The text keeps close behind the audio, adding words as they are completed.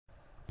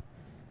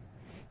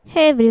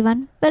Hey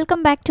everyone,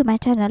 welcome back to my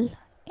channel.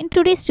 In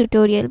today's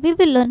tutorial, we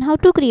will learn how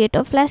to create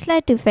a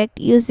flashlight effect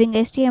using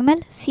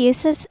HTML,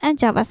 CSS and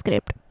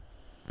JavaScript.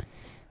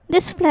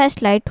 This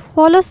flashlight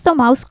follows the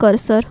mouse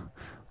cursor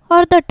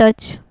or the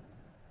touch.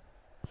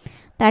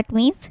 That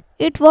means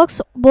it works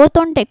both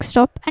on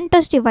desktop and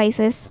touch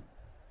devices.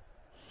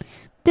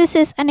 This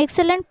is an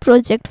excellent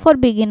project for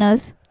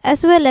beginners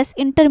as well as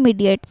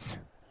intermediates.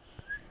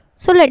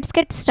 So let's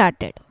get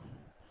started.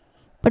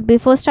 But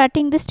before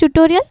starting this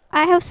tutorial,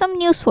 I have some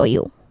news for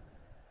you.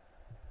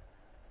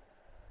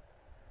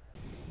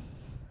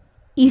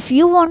 If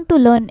you want to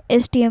learn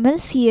HTML,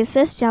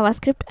 CSS,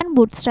 JavaScript and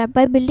Bootstrap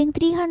by building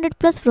 300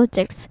 plus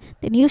projects,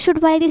 then you should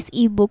buy this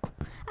ebook.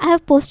 I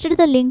have posted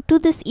the link to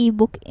this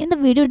ebook in the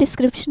video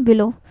description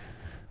below.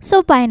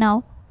 So buy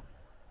now.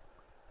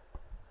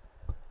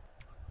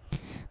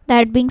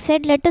 That being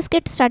said, let us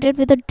get started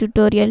with the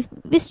tutorial.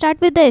 We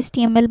start with the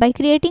HTML by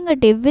creating a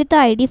div with the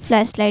ID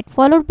flashlight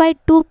followed by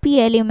two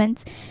p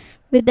elements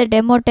with the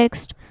demo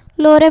text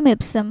lorem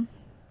ipsum.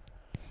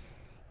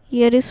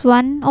 Here is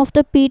one of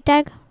the p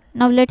tag.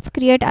 Now let's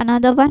create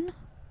another one.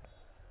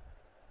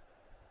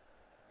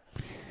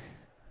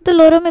 The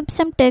lorem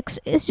ipsum text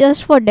is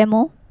just for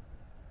demo.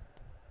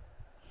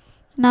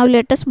 Now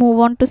let us move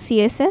on to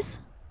CSS.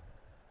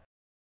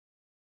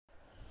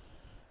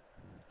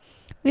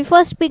 We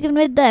first begin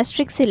with the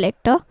asterisk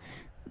selector,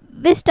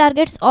 which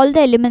targets all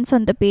the elements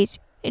on the page.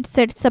 It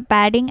sets the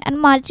padding and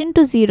margin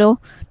to 0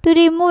 to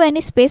remove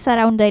any space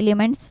around the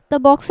elements. The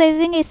box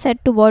sizing is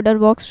set to border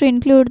box to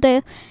include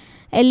the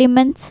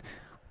elements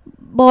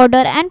border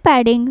and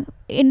padding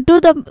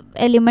into the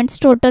elements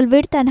total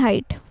width and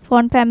height.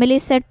 Font family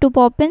is set to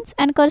Poppins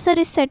and cursor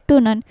is set to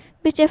none,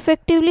 which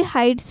effectively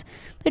hides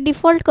the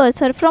default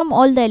cursor from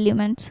all the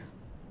elements.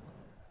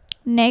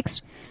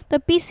 Next, the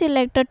P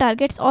selector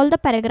targets all the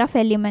paragraph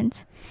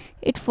elements.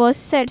 It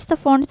first sets the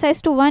font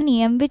size to 1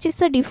 em, which is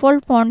the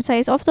default font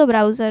size of the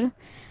browser.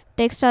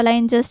 Text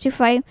align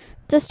justifies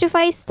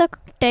the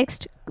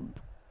text.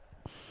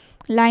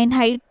 Line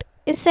height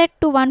is set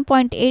to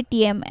 1.8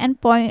 em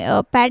and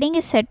padding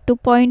is set to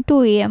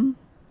 0.2 em.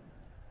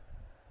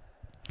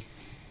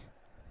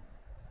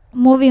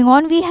 Moving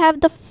on, we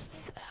have the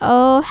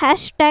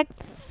hashtag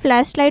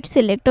flashlight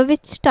selector,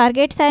 which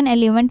targets an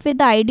element with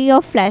the ID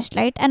of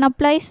flashlight and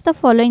applies the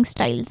following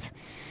styles.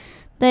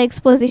 The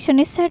exposition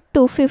is set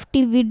to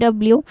 50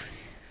 VW.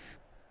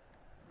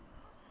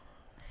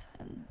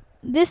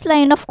 This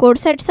line of code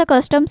sets a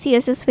custom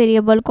CSS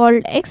variable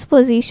called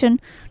exposition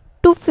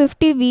to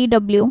 50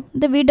 VW.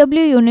 The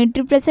VW unit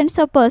represents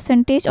a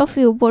percentage of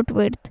viewport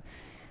width.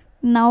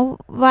 Now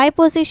Y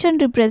position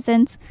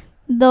represents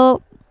the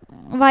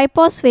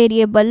YPOS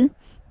variable,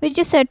 which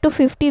is set to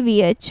 50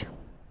 VH.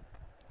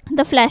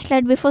 The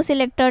flashlight before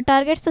selector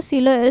targets the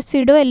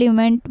pseudo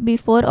element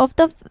before of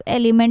the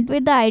element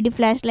with the ID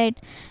flashlight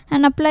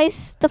and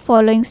applies the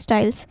following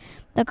styles.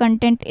 The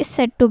content is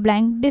set to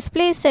blank,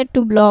 display is set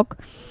to block,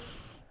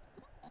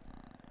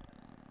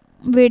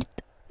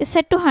 width is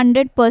set to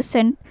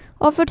 100%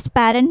 of its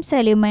parent's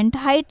element,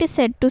 height is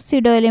set to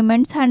pseudo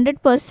elements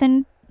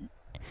 100%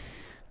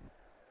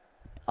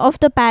 of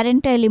the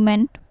parent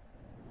element,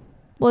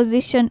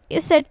 position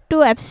is set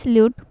to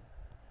absolute,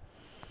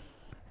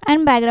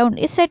 and background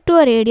is set to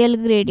a radial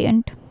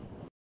gradient.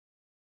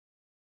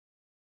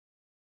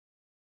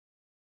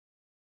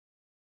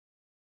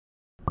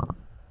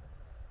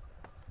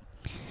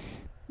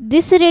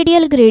 This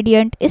radial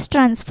gradient is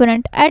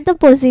transparent at the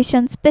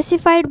position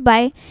specified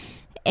by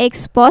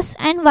XPOS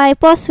and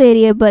YPOS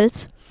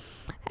variables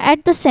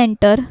at the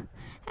center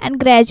and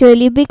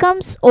gradually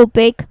becomes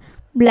opaque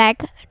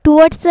black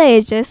towards the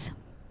edges.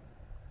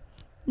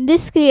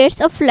 This creates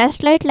a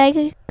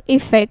flashlight-like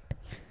effect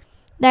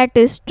that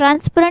is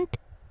transparent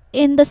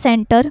in the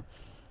center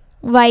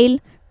while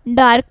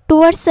dark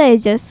towards the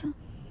edges.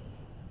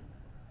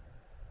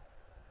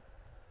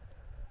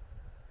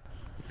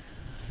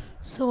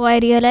 So I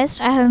realized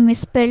I have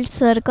misspelled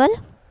circle.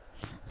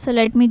 So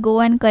let me go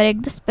and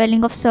correct the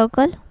spelling of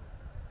circle.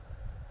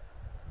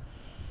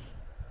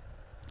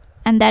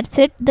 And that's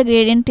it. The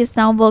gradient is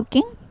now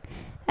working.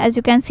 As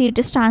you can see, it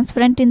is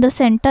transparent in the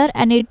center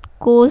and it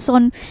goes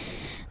on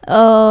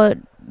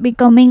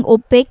becoming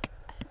opaque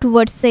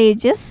towards the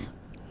edges.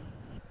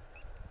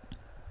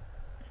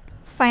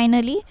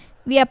 Finally,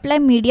 we apply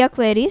media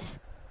queries,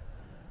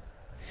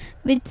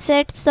 which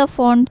sets the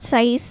font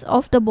size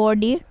of the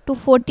body to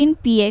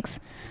 14px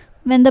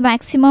when the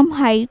maximum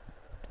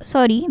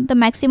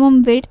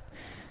width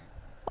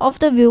of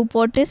the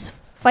viewport is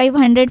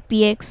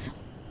 500px.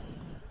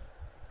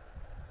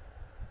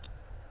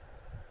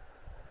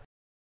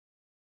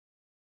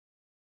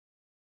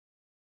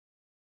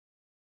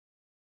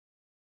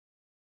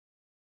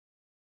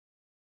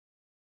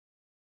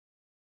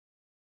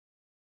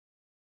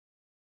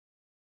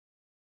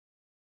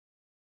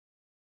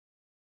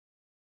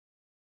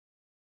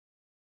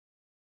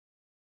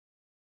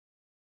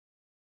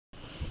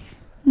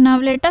 Now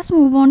let us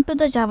move on to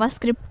the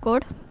JavaScript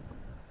code.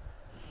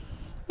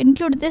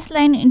 Include this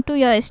line into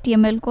your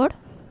HTML code.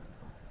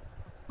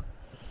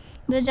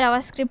 The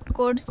JavaScript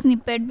code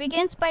snippet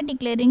begins by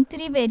declaring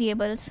three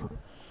variables: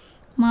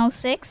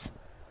 mouse X,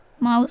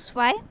 mouse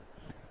Y,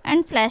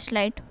 and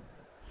flashlight.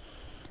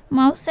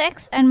 Mouse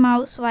X and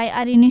mouse Y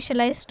are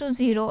initialized to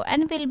 0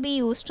 and will be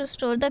used to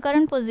store the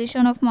current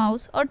position of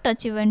mouse or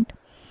touch event.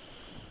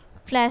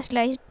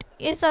 Flashlight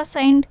is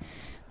assigned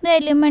the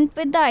element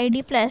with the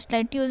ID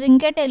flashlight using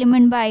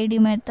getElementById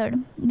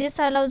method. This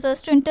allows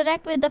us to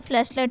interact with the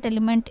flashlight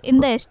element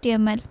in the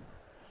HTML.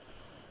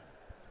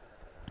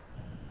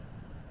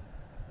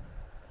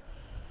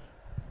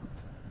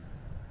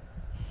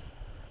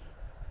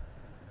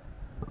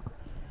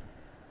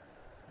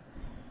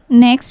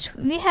 Next,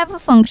 we have a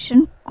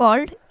function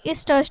called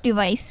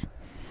isTouchDevice.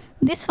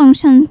 This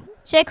function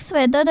checks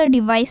whether the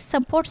device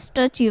supports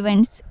touch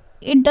events.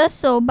 It does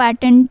so by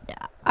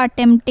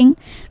attempting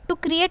to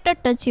create a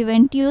touch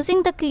event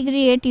using the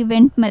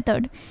createEvent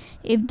method.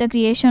 If the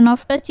creation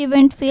of touch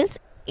event fails,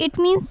 it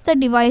means the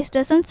device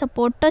doesn't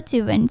support touch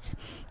events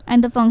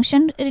and the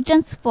function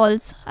returns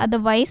false.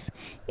 Otherwise,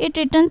 it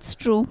returns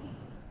true.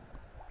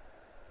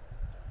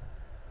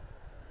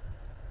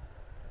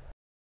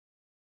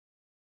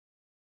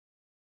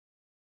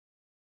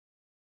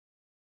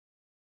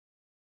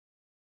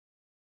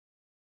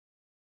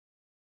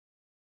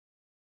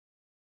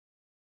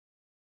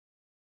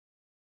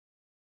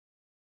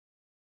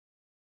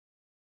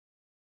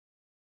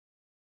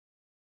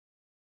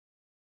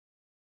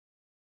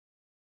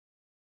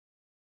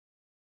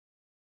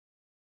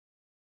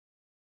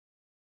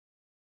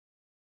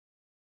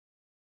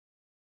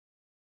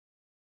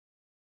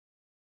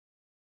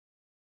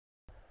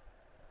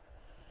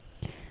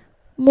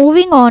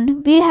 Moving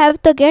on, we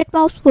have the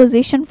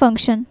getMousePosition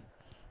function.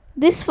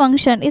 This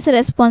function is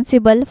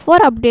responsible for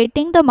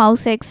updating the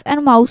mouse X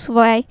and mouse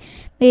Y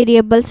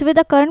variables with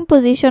the current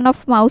position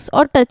of mouse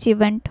or touch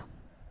event.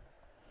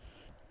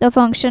 The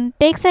function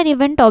takes an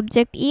event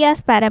object E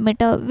as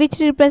parameter,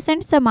 which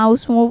represents the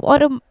mouse move or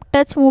a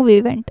touch move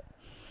event.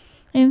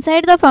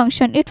 Inside the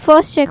function, it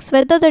first checks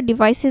whether the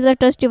device is a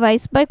touch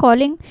device by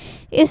calling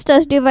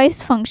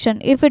isTouchDevice function.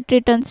 If it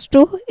returns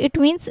true, it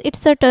means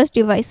it's a touch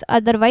device.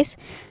 Otherwise,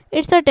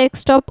 it's a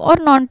desktop or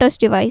non-touch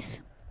device.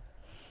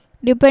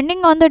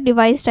 Depending on the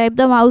device type,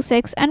 the mouse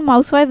X and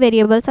mouse Y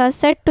variables are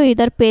set to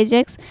either page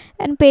X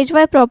and page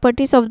Y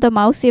properties of the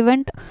mouse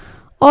event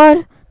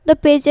or the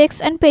page X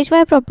and page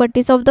Y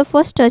properties of the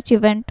first touch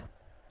event.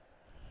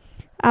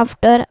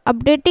 After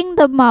updating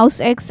the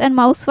mouse X and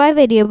mouse Y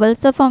variables,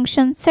 the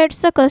function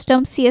sets the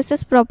custom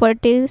CSS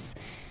properties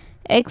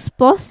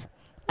XPOS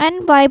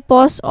and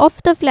YPOS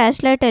of the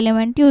flashlight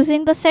element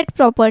using the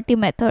setProperty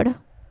method.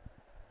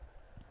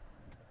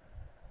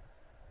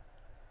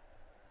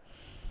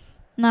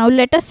 Now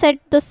let us set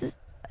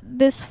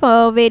this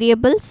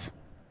variables.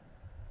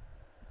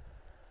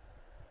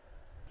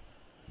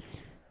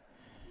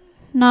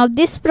 Now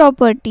these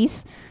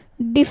properties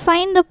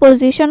define the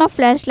position of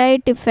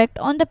flashlight effect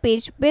on the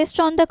page based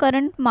on the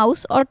current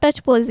mouse or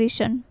touch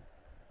position.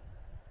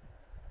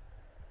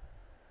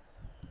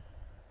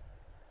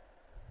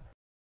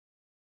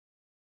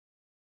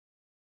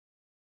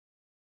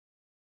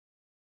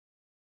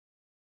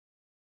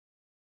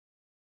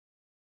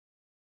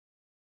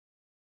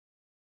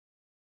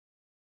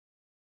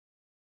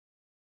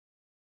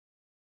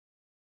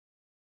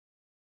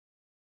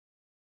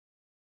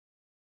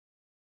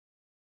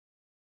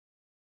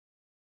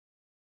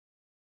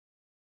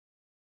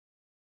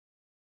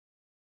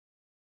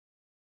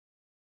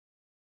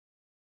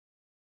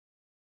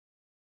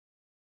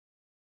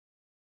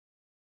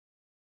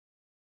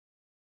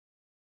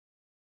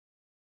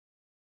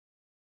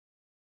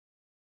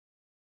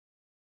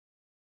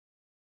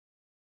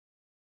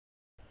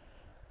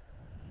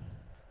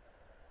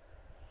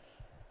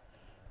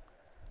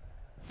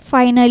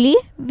 Finally,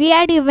 we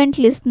add event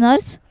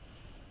listeners.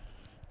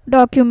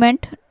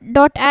 Document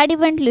 .add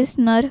event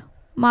listener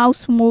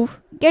mouse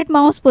move get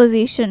mouse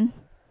position,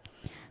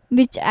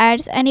 which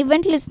adds an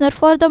event listener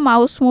for the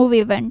mouse move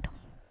event.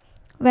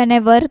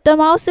 Whenever the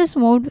mouse is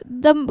moved,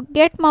 the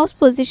get mouse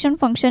position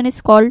function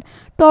is called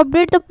to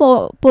update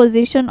the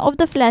position of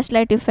the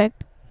flashlight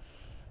effect.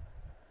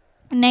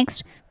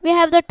 Next, we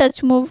have the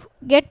touch move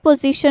get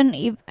position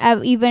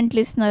event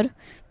listener,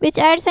 which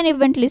adds an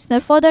event listener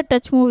for the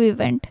touch move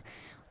event.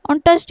 On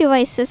touch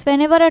devices,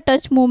 whenever a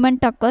touch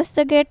movement occurs,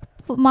 the get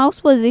mouse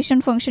position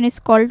function is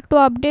called to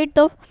update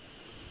the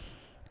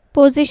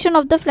position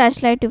of the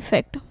flashlight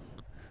effect.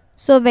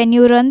 So when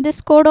you run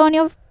this code on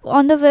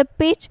the web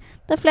page,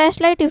 the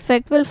flashlight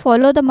effect will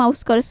follow the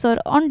mouse cursor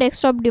on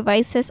desktop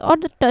devices or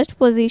the touch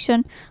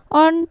position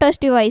on touch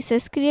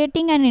devices,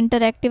 creating an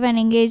interactive and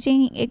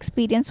engaging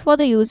experience for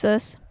the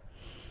users.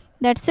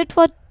 That's it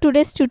for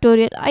today's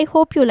tutorial. I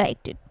hope you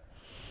liked it.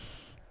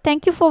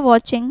 Thank you for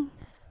watching,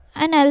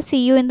 and I'll see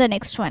you in the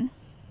next one.